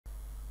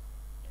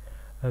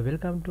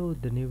Welcome to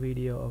the new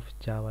video of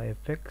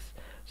JavaFx.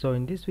 So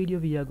in this video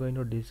we are going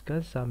to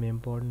discuss some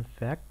important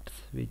facts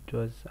which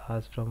was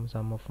asked from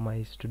some of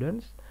my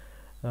students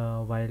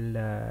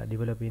while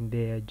developing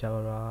their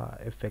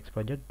JavaFx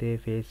project. They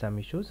face some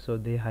issues, so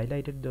they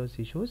highlighted those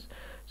issues.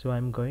 So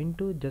I'm going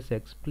to just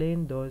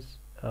explain those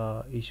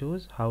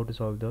issues, how to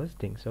solve those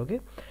things. Okay.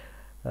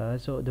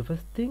 So the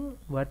first thing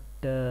what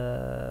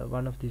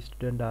one of the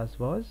student asked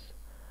was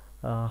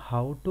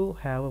how to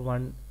have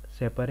one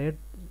separate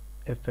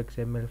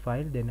Fxml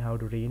file, then how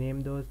to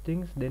rename those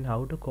things, then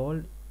how to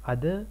call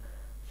other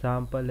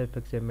sample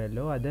Fxml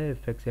or other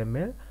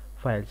Fxml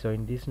files. So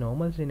in this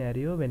normal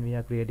scenario, when we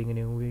are creating a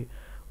new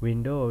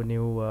window or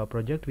new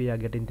project, we are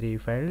getting three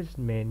files: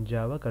 main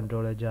Java,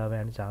 controller Java,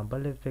 and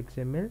sample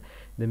Fxml.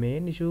 The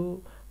main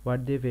issue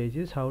what they face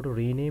is how to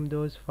rename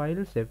those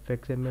files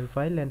Fxml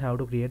file, and how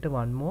to create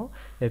one more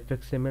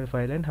Fxml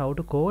file, and how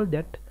to call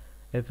that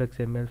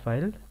Fxml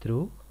file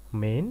through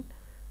main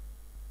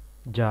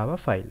Java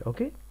file.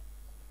 Okay.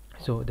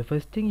 So the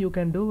first thing you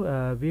can do,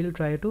 we'll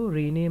try to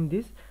rename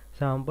this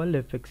sample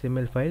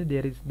Fxml file.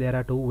 There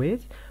are two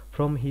ways.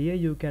 From here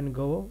you can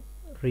go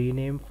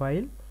rename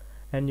file,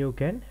 and you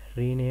can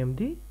rename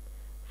the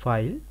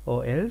file,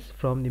 or else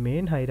from the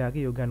main hierarchy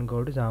you can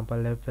go to sample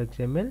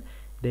Fxml.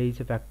 There is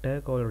a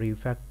factor called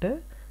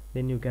refactor,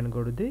 then you can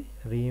go to the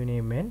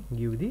rename and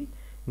give the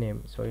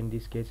name. So in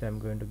this case I'm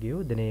going to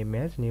give the name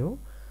as new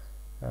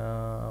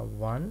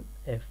one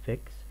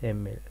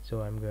Fxml.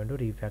 So I'm going to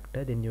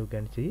refactor, then you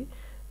can see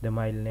the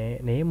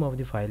name of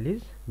the file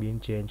is being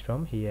changed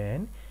from here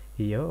and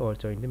here,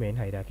 also in the main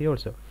hierarchy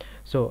also.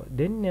 So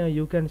then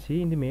you can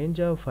see in the main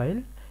Java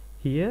file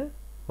here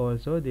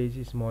also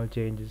these small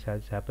changes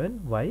has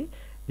happened. Why?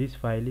 This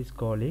file is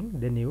calling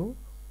the new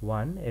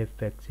one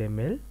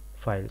Fxml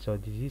file. So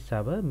this is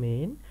our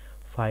main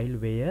file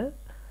where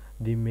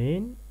the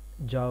main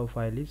Java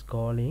file is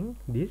calling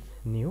this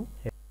new.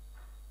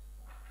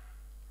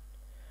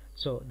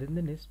 So then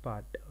the next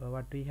part,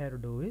 what we have to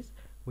do is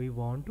we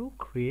want to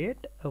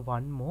create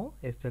one more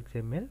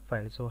Fxml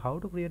file. So how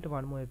to create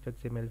one more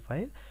Fxml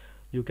file?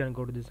 You can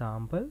go to the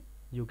sample,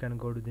 you can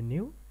go to the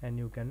new, and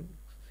you can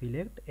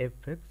select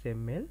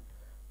Fxml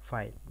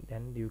file.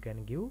 Then you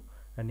can give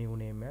a new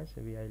name as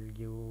I'll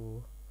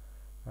give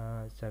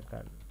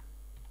second.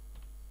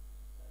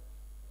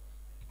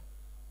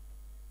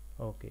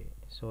 Okay,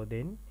 so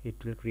then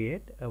it will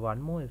create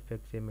one more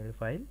Fxml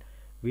file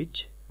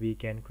which we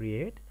can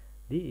create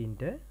the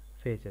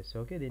interfaces.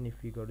 Okay, then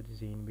if we go to the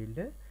scene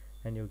builder,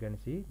 and you can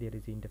see there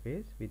is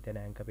interface with an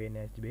anchor pane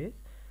as the base.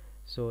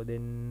 So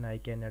then I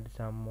can add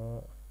some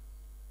more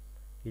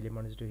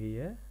elements to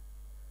here.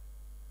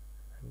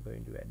 I'm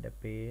going to add a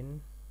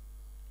pane,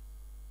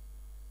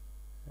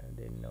 and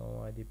then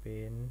over the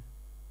pane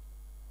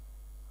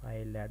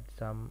I'll add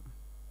some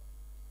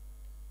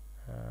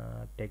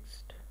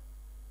text.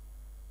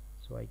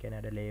 So I can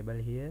add a label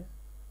here,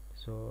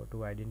 so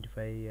to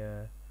identify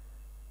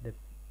the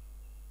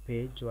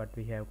page what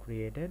we have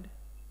created.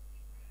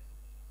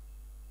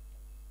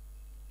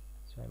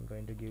 So I'm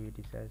going to give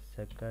it as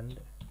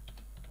second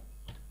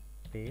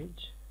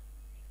page.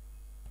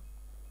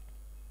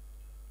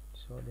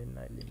 So then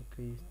I'll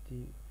increase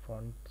the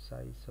font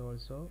size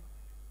also.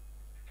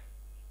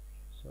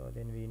 So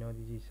then we know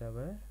this is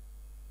our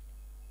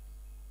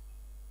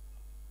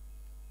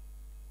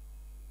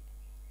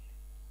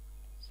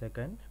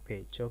second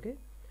page. Okay.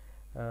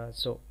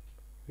 So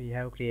we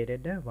have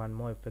created one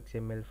more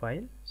Fxml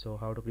file. So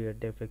how to create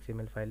the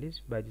Fxml file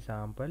is by the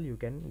sample. You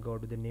can go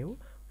to the new.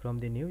 From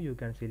the new you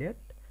can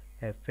select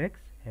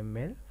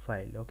Fxml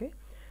file. Okay.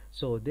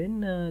 So then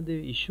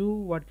the issue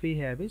what we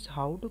have is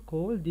how to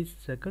call this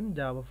second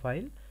Java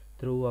file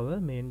through our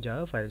main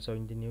Java file. So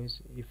in the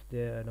news, if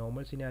the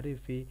normal scenario,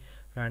 if we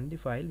run the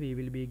file, we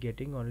will be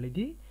getting only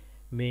the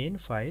main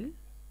file.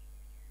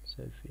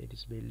 So if it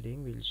is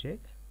building, we'll check.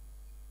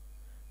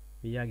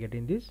 We are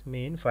getting this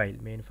main file.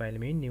 Main file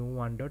mean new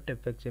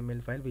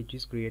one.fxml file which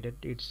is created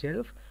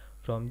itself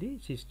from the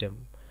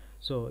system.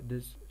 So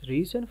this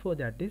reason for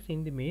that is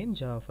in the main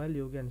Java file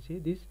you can see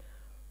this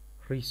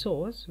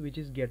resource which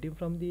is getting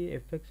from the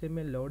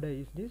Fxml loader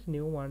is this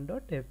new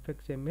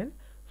one.fxml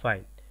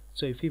file.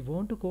 So if we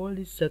want to call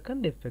this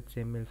second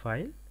Fxml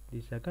file, the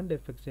second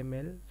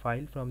Fxml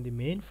file from the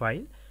main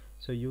file,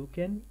 so you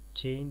can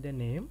change the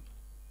name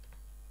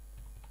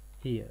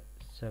here,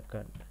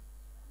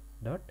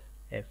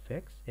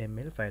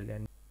 second.fxml file.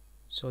 And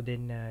so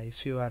then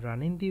if you are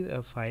running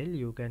the file,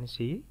 you can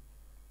see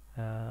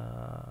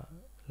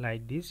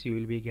like this, you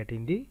will be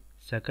getting the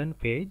second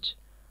page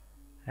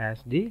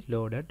as the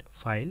loaded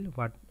file.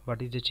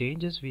 What is the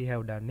changes we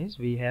have done is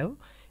we have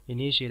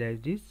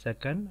initialized this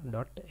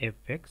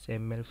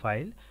second.fxml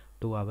file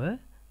to our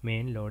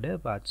main loader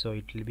path. So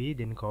it will be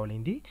then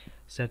calling the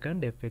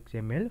second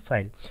Fxml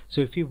file.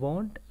 So if you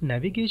want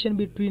navigation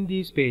between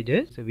these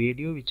pages, a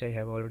video which I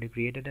have already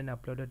created and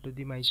uploaded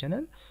to my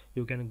channel,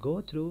 you can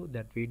go through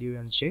that video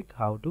and check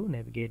how to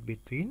navigate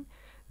between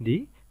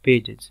the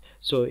pages.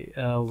 So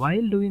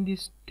while doing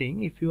this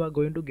thing, if you are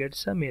going to get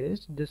some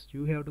errors, just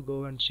you have to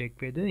go and check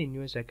whether in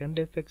your second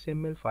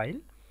Fxml file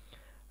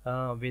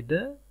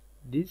whether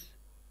this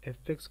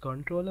fx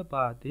controller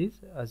path is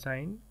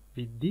assigned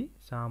with the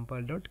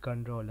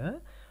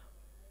sample.controller.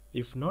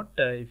 If not,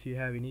 if you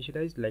have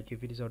initialized, like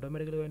if it is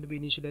automatically going to be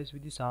initialized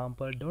with the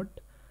sample dot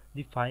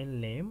the file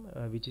name,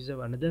 which is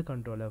another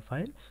controller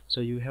file, so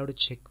you have to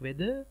check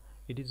whether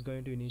it is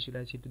going to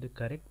initialize it to the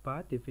correct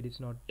path. If it is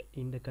not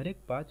in the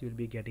correct path, you will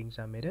be getting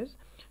some errors.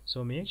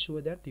 So make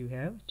sure that you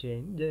have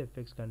changed the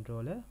fx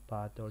controller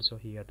path also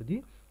here to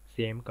the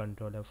same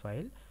controller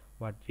file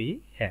what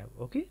we have.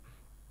 Okay,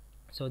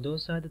 so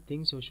those are the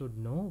things you should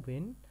know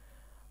when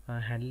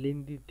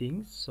handling the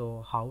things.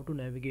 So how to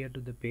navigate to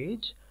the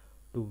page,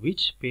 to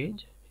which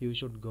page you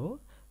should go.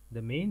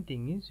 The main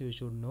thing is you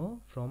should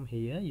know from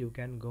here you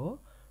can go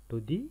to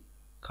the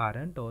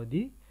current or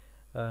the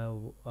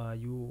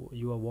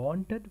your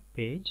wanted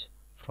page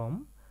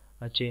from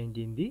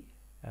changing the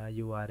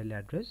URL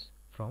address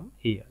from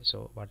here.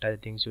 So what are the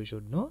things you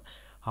should know: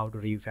 how to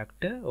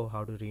refactor or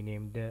how to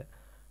rename the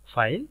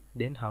file,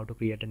 then how to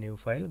create a new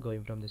file,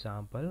 going from the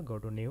sample go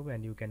to new,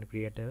 and you can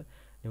create a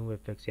new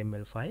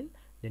fxml file.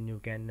 Then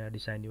you can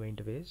design your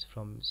interface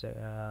from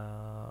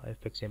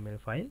fxml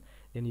file.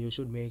 Then you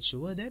should make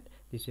sure that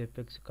this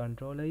fx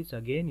controller is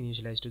again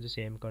initialized to the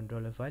same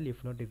controller file.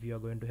 If not, if you are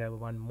going to have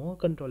one more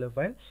controller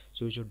file,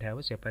 so you should have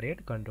a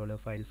separate controller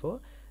file for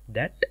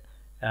that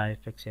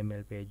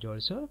fxml page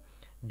also.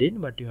 Then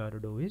what you have to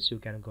do is you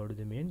can go to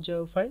the main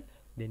java file,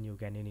 then you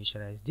can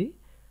initialize the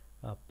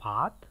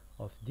path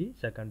of the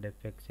second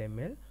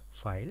fxml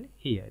file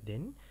here.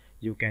 Then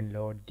you can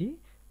load the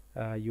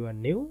your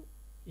new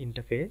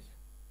interface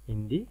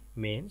in the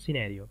main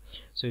scenario.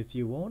 So if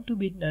you want to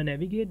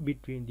navigate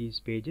between these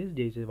pages,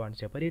 there is one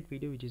separate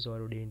video which is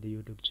already in the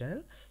YouTube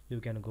channel. You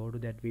can go to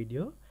that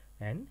video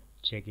and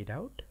check it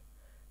out,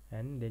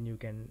 and then you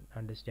can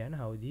understand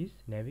how these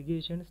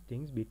navigations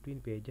things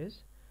between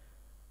pages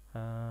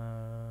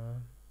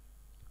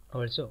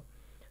also.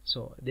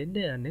 So then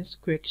the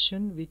next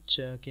question which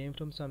came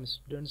from some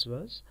students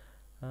was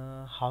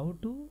how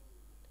to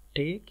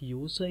take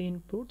user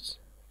inputs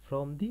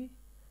from the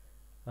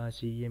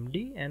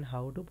CMD, and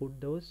how to put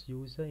those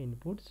user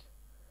inputs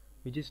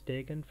which is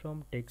taken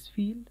from text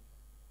field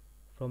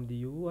from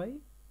the UI,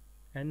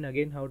 and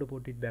again how to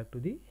put it back to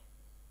the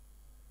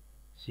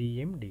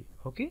CMD.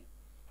 Okay,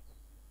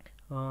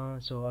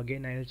 so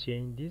again I'll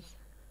change this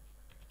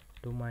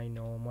to my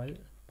normal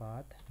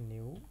path,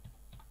 new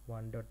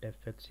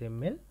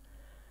one.fxml.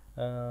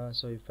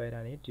 So if I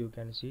run it, you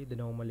can see the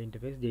normal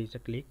interface. There is a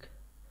click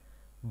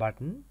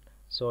button.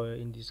 So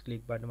in this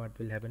click button, what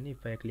will happen?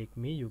 If I click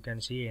me, you can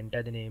see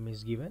enter the name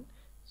is given.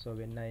 So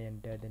when I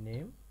enter the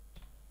name,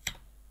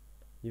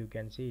 you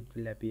can see it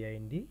will appear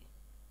in the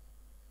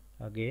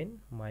again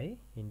my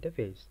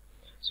interface.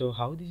 So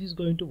how this is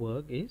going to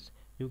work is,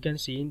 you can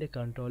see in the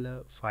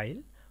controller file,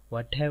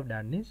 what I have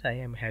done is I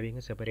am having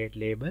a separate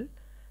label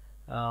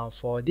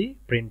for the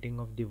printing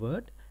of the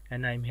word,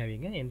 and I am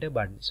having an enter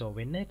button. So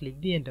when I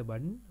click the enter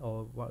button,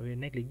 or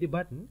when I click the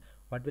button,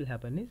 what will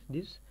happen is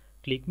this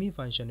click me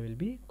function will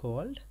be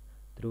called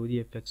through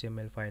the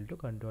fxml file to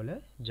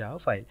controller java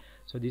file.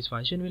 So this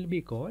function will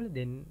be called.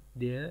 Then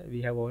there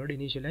we have already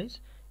initialized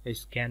a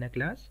scanner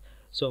class.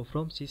 So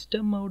from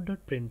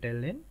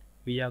system.out.println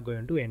we are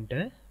going to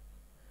enter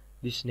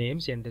this name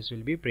sentence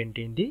will be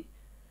printing the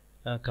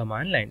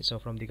command line. So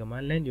from the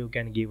command line you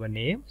can give a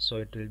name, so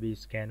it will be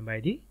scanned by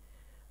the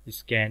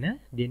scanner.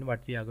 Then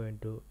what we are going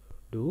to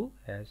do,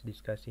 as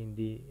discussed in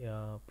the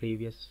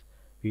previous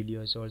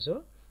videos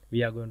also,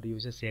 we are going to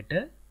use a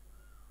setter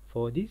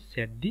for this,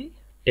 set the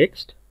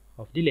text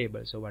of the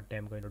label. So what I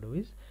am going to do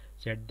is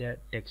set the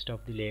text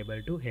of the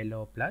label to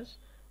hello plus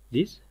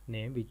this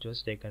name which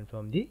was taken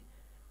from the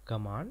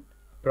command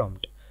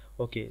prompt.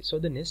 Okay, so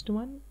the next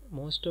one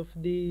most of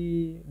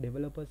the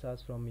developers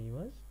asked from me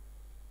was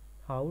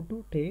how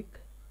to take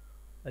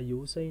a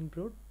user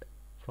input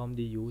from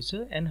the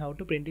user and how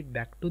to print it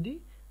back to the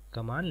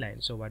command line.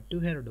 So what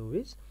you have to do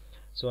is,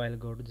 so I'll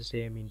go to the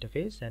same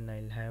interface and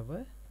I'll have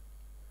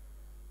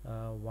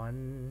a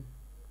one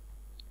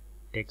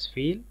text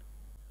field.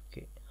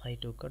 Okay, I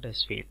took a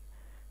text field.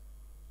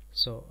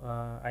 So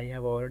I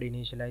have already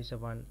initialized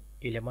one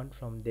element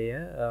from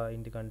there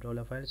in the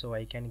controller file, so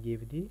I can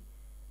give the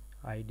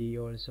ID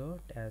also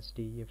as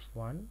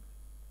df1.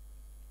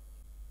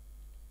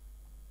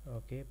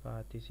 Okay,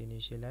 path is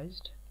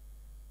initialized.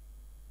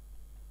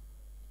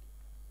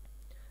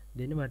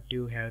 Then what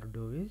you have to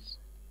do is,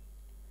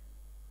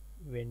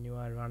 when you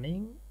are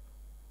running,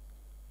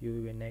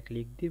 when I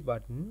click the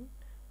button,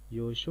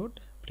 you should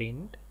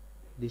print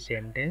the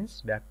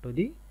sentence back to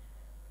the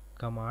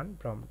command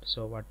prompt.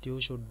 So what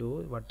you should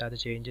do, what are the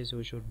changes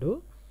you should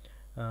do?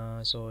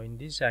 So in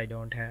this I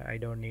don't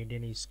need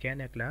any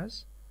scanner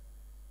class.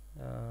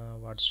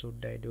 What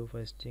should I do?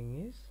 First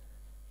thing is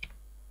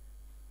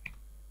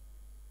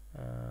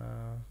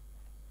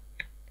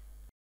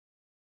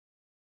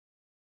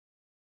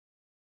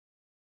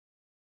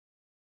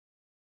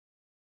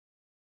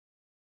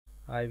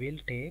I will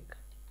take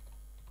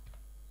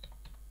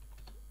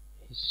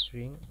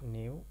string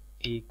new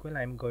equal,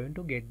 I'm going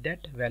to get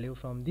that value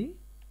from the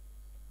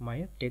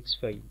my text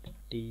file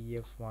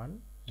tf1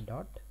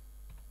 dot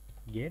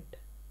get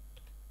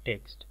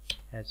text,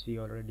 as we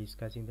already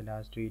discussed in the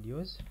last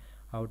videos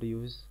how to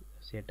use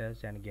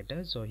setters and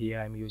getters. So here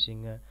I'm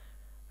using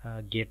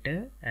a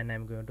getter, and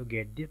I'm going to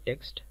get the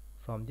text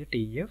from the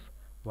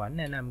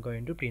tf1, and I'm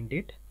going to print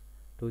it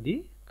to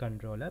the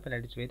controller. But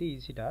it's very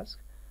easy task.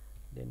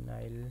 Then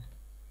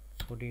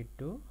I'll put it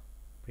to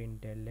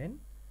println.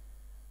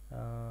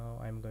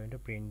 I'm going to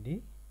print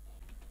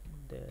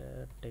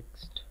the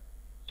text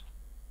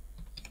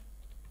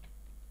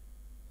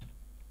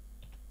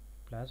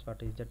plus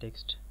what is the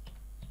text,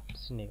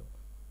 it's new.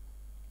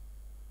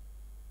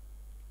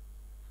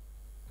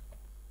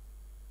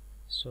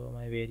 So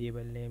my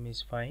variable name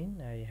is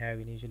fine, I have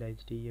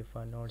initialized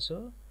tf1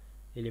 also,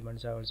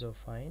 elements are also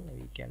fine.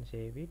 We can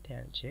save it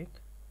and check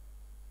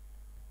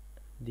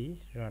the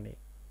running.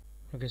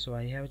 Okay, so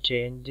I have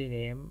changed the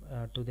name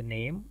to the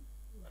name,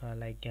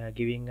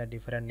 giving a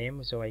different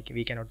name. So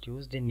we cannot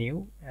use the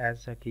new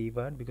as a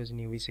keyword because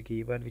new is a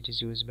keyword which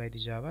is used by the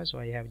Java. So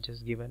I have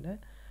just given a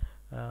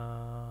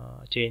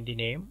change the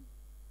name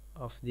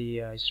of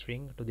the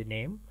string to the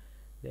name.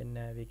 Then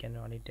we can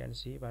run it and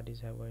see what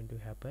is going to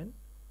happen.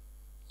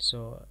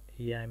 So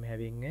here I'm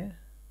having a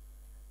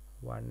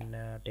one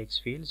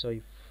text field. So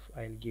if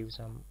I'll give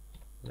some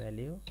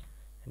value,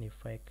 and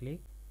if I click,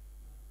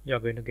 you are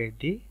going to get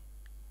the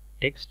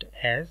text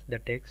as the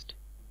text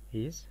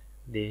is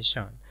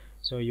Deshan.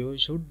 So you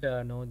should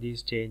know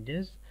these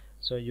changes.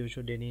 So you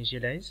should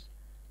initialize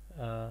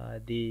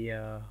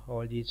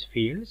all these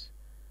fields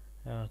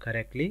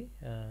correctly,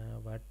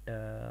 what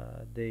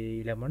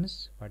the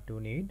elements what you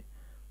need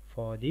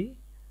for the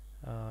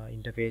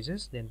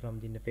interfaces. Then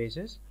from the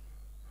interfaces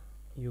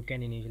you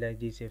can initialize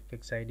these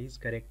fx IDs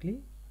correctly.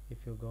 If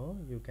you go,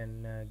 you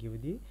can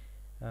give the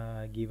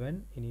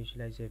given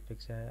initialize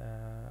fx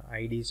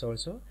IDs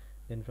also.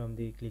 Then from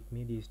the click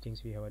me, these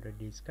things we have already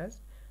discussed.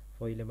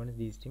 For elements,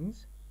 these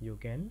things you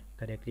can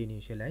correctly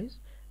initialize.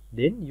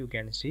 Then you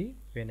can see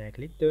when I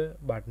click the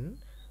button,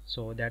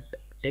 so that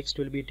text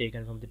will be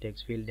taken from the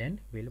text field and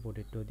we'll put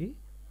it to the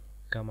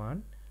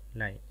command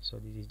line. So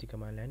this is the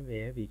command line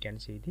where we can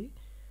see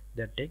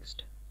the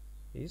text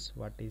is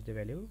what is the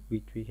value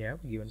which we have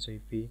given. So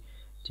if we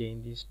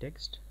change this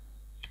text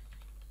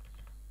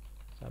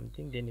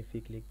something, then if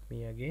we click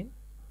me again,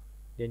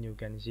 then you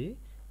can see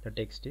the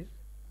text is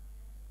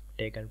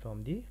taken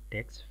from the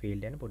text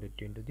field and put it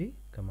into the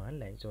command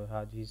line. So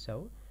this is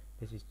how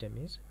the system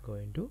is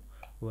going to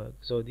work.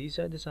 So these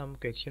are the some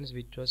questions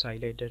which was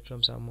highlighted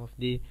from some of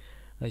the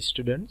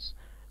students.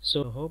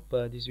 So hope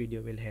this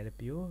video will help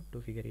you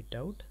to figure it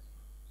out,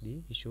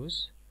 the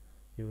issues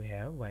you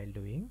have while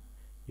doing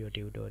your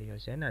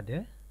tutorials and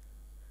other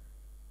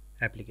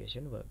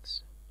application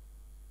works.